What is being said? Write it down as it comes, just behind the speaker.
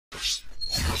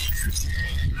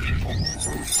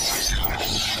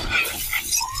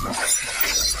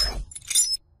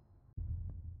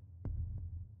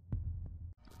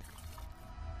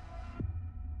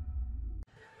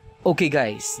Okay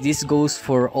guys, this goes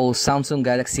for all Samsung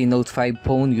Galaxy Note 5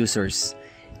 phone users.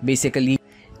 Basically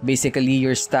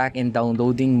you're stuck in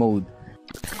downloading mode.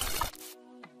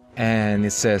 And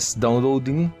it says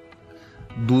downloading,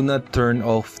 do not turn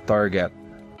off target.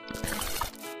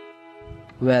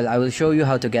 Well, I will show you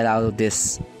how to get out of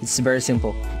this. It's very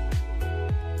simple.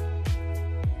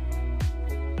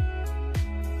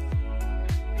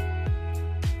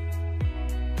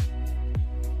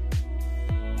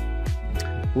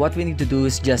 What we need to do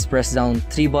is just press down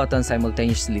 3 buttons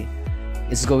simultaneously.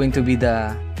 It's going to be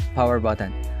the power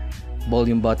button,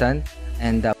 volume button,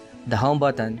 and the home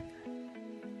button.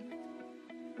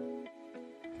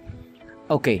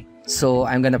 Okay, so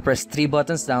I'm gonna press 3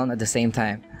 buttons down at the same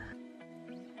time.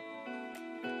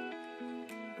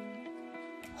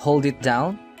 Hold it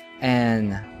down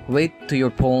and wait to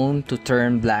your phone to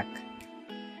turn black.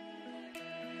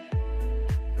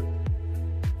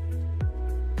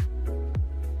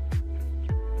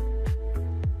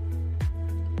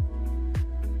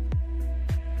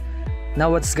 Now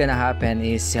what's gonna happen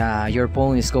is your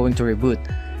phone is going to reboot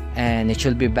and it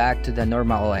should be back to the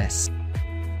normal OS.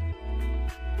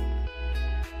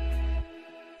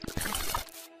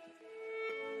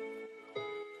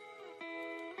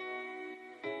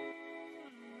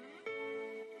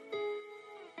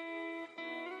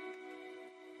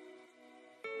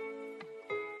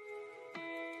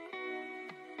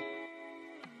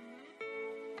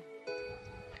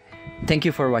 Thank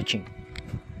you for watching.